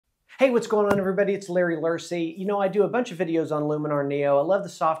Hey, what's going on, everybody? It's Larry Lursey. You know, I do a bunch of videos on Luminar Neo. I love the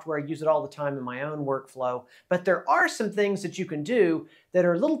software. I use it all the time in my own workflow. But there are some things that you can do that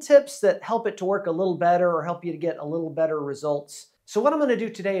are little tips that help it to work a little better or help you to get a little better results. So what I'm going to do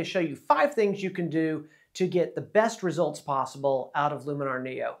today is show you 5 things you can do to get the best results possible out of Luminar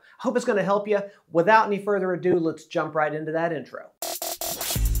Neo. I hope it's going to help you. Without any further ado, let's jump right into that intro.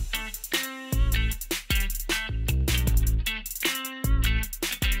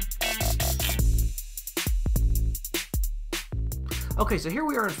 Okay, so here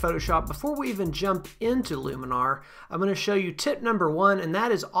we are in Photoshop. Before we even jump into Luminar, I'm going to show you tip number 1, and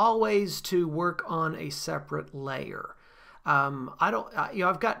that is always to work on a separate layer.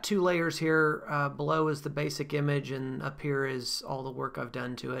 I've got 2 layers here. Below is the basic image, and up here is all the work I've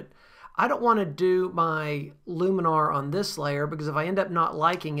done to it. I don't want to do my Luminar on this layer because if I end up not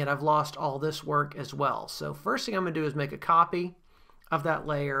liking it, I've lost all this work as well. So first thing I'm going to do is make a copy of that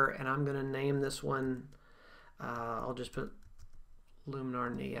layer, and I'm going to name this one, I'll just put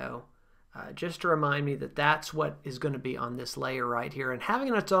Luminar Neo, just to remind me that that's what is going to be on this layer right here. And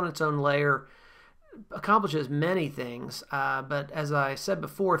having it on its own layer accomplishes many things, but as I said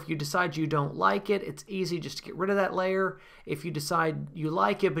before, if you decide you don't like it, it's easy just to get rid of that layer. If you decide you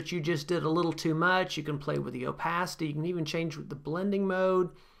like it but you just did a little too much, you can play with the opacity. You can even change the blending mode.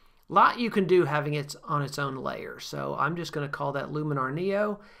 A lot you can do having it on its own layer. So I'm just going to call that Luminar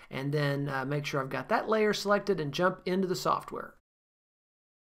Neo, and then make sure I've got that layer selected and jump into the software.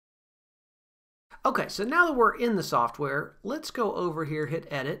 Okay, so now that we're in the software, let's go over here, hit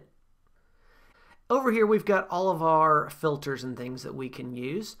Edit. Over here we've got all of our filters and things that we can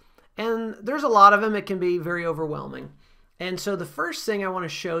use, and there's a lot of them. It can be very overwhelming. And so the first thing I want to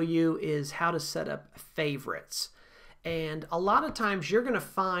show you is how to set up favorites. And a lot of times you're going to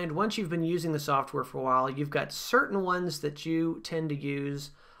find, once you've been using the software for a while, you've got certain ones that you tend to use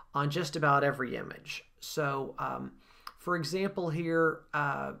on just about every image. So for example here,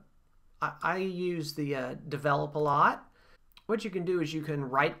 I use the develop a lot. What you can do is you can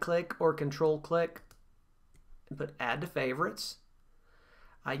right click or control click and put add to favorites.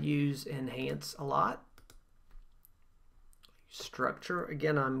 I use enhance a lot. Structure,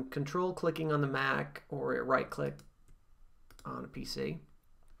 again, I'm control clicking on the Mac or right click on a PC.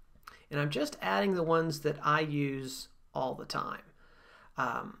 And I'm just adding the ones that I use all the time.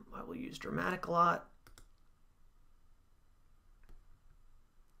 I will use dramatic a lot.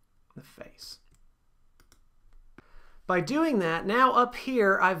 The face. By doing that, now up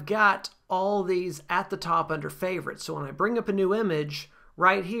here I've got all these at the top under favorites. So when I bring up a new image,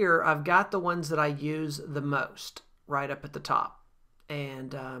 right here I've got the ones that I use the most right up at the top.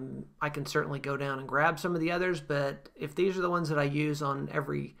 And I can certainly go down and grab some of the others, but if these are the ones that I use on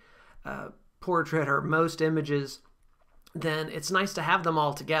every portrait or most images, then it's nice to have them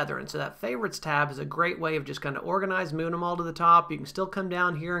all together. And so that favorites tab is a great way of just kind of organizing, moving them all to the top. You can still come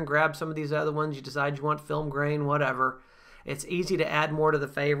down here and grab some of these other ones. You decide you want film grain, whatever. It's easy to add more to the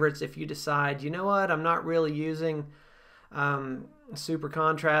favorites if you decide, you know what, I'm not really using super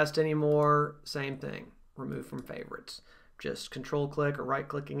contrast anymore. Same thing, remove from favorites. Just control click or right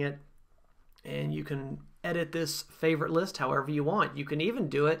clicking it, and you can edit this favorite list however you want. You can even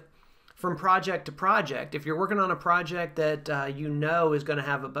do it from project to project. If you're working on a project that you know is going to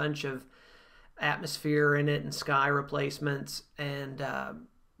have a bunch of atmosphere in it and sky replacements, and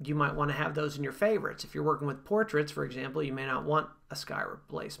you might want to have those in your favorites. If you're working with portraits, for example, you may not want a sky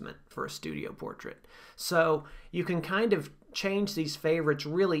replacement for a studio portrait. So you can kind of change these favorites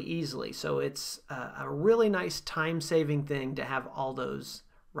really easily. So it's a really nice time-saving thing to have all those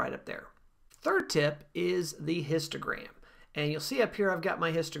right up there. Third tip is the histogram. And you'll see up here I've got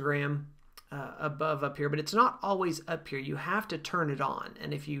my histogram above up here, but it's not always up here. You have to turn it on.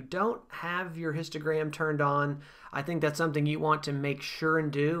 And if you don't have your histogram turned on, I think that's something you want to make sure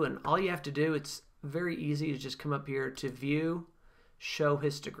and do. And all you have to do, it's very easy, is just come up here to View, Show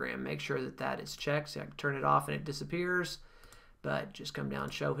Histogram. Make sure that that is checked. So I can turn it off and it disappears, but just come down,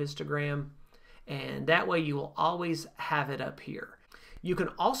 Show Histogram. And that way you will always have it up here. You can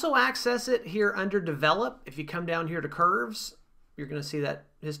also access it here under Develop. If you come down here to Curves, you're going to see that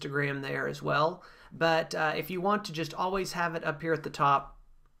histogram there as well. But if you want to just always have it up here at the top,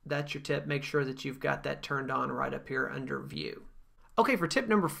 that's your tip. Make sure that you've got that turned on right up here under View. Okay, for tip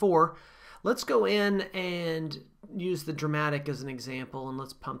number 4, let's go in and use the dramatic as an example, and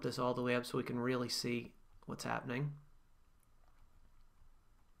let's pump this all the way up so we can really see what's happening.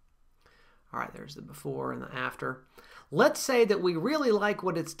 All right, there's the before and the after. Let's say that we really like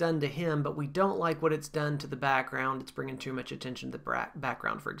what it's done to him, but we don't like what it's done to the background. It's bringing too much attention to the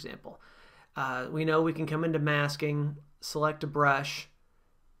background, for example. We know we can come into masking, select a brush,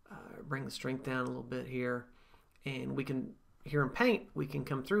 bring the strength down a little bit here, and we can, here in Paint, we can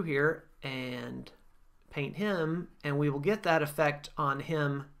come through here and paint him, and we will get that effect on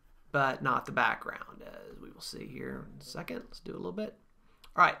him, but not the background, as we will see here in a second. Let's do a little bit.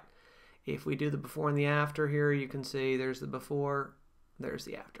 All right, if we do the before and the after here, you can see there's the before, there's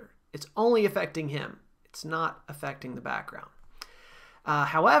the after. It's only affecting him. It's not affecting the background.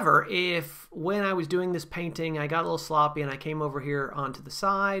 However, if when I was doing this painting, I got a little sloppy and I came over here onto the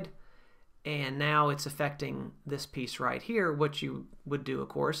side, and now it's affecting this piece right here, what you would do, of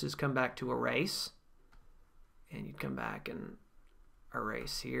course, is come back to erase, and you'd come back and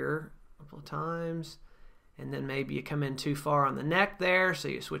erase here a couple of times, and then maybe you come in too far on the neck there, so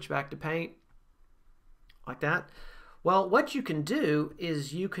you switch back to Paint like that. Well, what you can do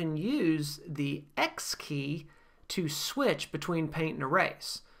is you can use the X key to switch between Paint and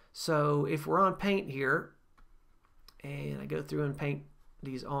Erase. So if we're on Paint here, and I go through and paint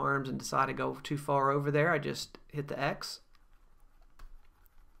these arms and decide to go too far over there, I just hit the X.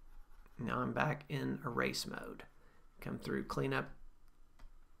 Now I'm back in Erase mode. Come through, clean up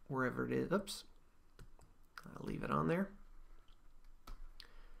wherever it is. Oops. I'll leave it on there.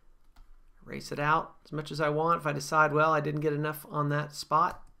 Erase it out as much as I want. If I decide, well, I didn't get enough on that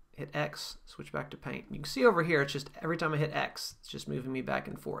spot, hit X, switch back to Paint. You can see over here, it's just every time I hit X, it's just moving me back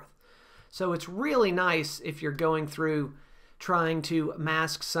and forth. So it's really nice if you're going through trying to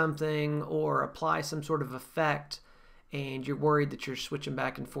mask something or apply some sort of effect and you're worried that you're switching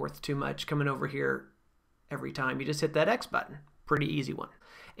back and forth too much, coming over here every time. You just hit that X button. Pretty easy one.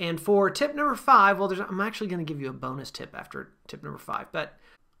 And for tip number 5, well, I'm actually going to give you a bonus tip after tip number 5, but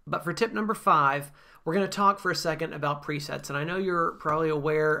for tip number 5, we're going to talk for a second about presets. And I know you're probably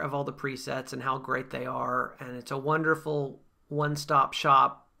aware of all the presets and how great they are, and it's a wonderful one-stop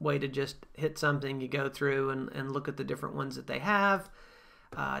shop way to just hit something. You go through and look at the different ones that they have,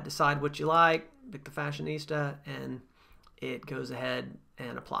 decide what you like, pick the fashionista, and it goes ahead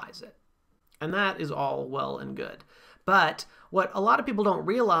and applies it. And that is all well and good. But what a lot of people don't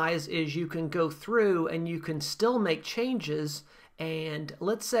realize is you can go through and you can still make changes. And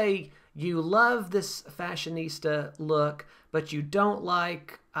let's say you love this fashionista look, but you don't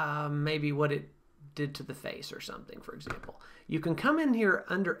like maybe what it did to the face or something, for example. You can come in here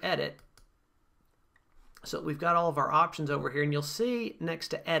under Edit. So we've got all of our options over here, and you'll see next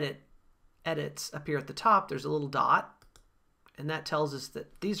to Edits up here at the top, there's a little dot. And that tells us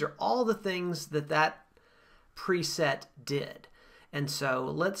that these are all the things that that preset did. And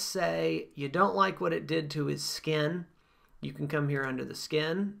so let's say you don't like what it did to his skin. You can come here under the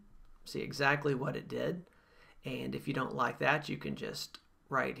skin, see exactly what it did. And if you don't like that, you can just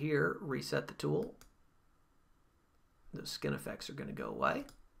right here reset the tool. Those skin effects are going to go away.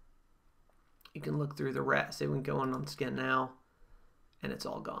 You can look through the rest. Say we can go on skin now, and it's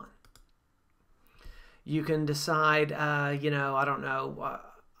all gone. You can decide, you know, I don't know,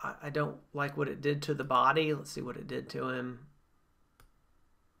 I don't like what it did to the body. Let's see what it did to him.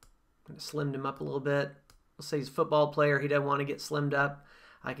 I slimmed him up a little bit. Let's say he's a football player. He doesn't want to get slimmed up.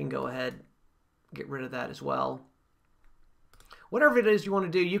 I can go ahead and get rid of that as well. Whatever it is you want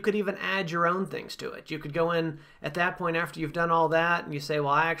to do, you could even add your own things to it. You could go in at that point after you've done all that and you say,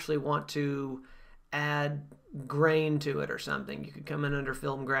 well, I actually want to add grain to it or something. You could come in under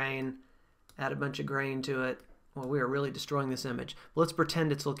Film Grain, add a bunch of grain to it. Well, we are really destroying this image. Let's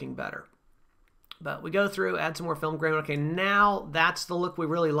pretend it's looking better. But we go through, add some more film grain. Okay, now that's the look we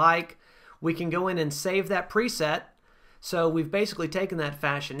really like. We can go in and save that preset. So we've basically taken that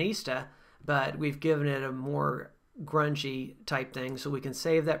fashionista, but we've given it a more grungy type thing. So we can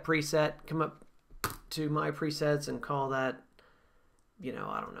save that preset, come up to My Presets and call that, you know,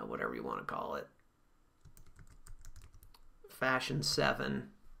 I don't know, whatever you want to call it. Fashion 7.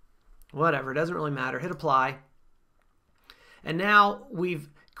 Whatever, it doesn't really matter. Hit Apply. And now we've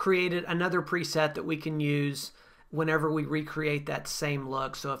created another preset that we can use whenever we recreate that same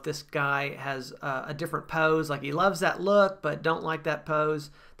look. So if this guy has a different pose, like he loves that look but don't like that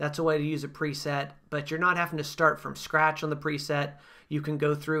pose, that's a way to use a preset. But you're not having to start from scratch on the preset. You can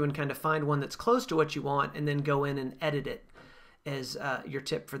go through and kind of find one that's close to what you want and then go in and edit it as your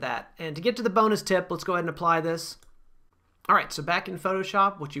tip for that. And to get to the bonus tip, let's go ahead and apply this. All right, so back in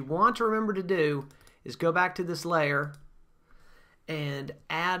Photoshop, what you want to remember to do is go back to this layer and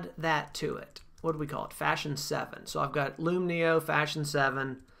add that to it. What do we call it? Fashion 7. So I've got Luminar Neo, Fashion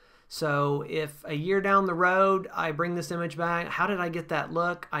 7. So if a year down the road I bring this image back, how did I get that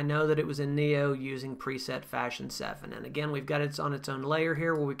look? I know that it was in Neo using preset Fashion 7. And again, we've got it on its own layer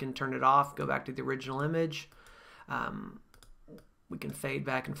here where we can turn it off, go back to the original image. We can fade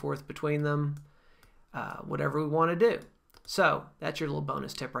back and forth between them, whatever we want to do. So that's your little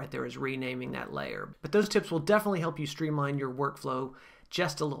bonus tip right there, is renaming that layer. But those tips will definitely help you streamline your workflow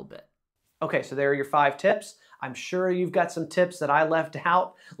just a little bit. Okay, so there are your 5 tips. I'm sure you've got some tips that I left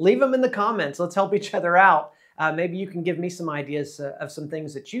out. Leave them in the comments. Let's help each other out. Maybe you can give me some ideas of some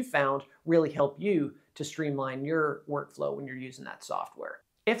things that you found really help you to streamline your workflow when you're using that software.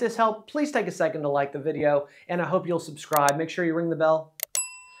 If this helped, please take a second to like the video, and I hope you'll subscribe. Make sure you ring the bell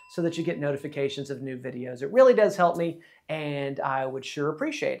so that you get notifications of new videos. It really does help me, and I would sure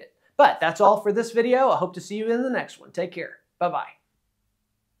appreciate it. But that's all for this video. I hope to see you in the next one. Take care. Bye-bye.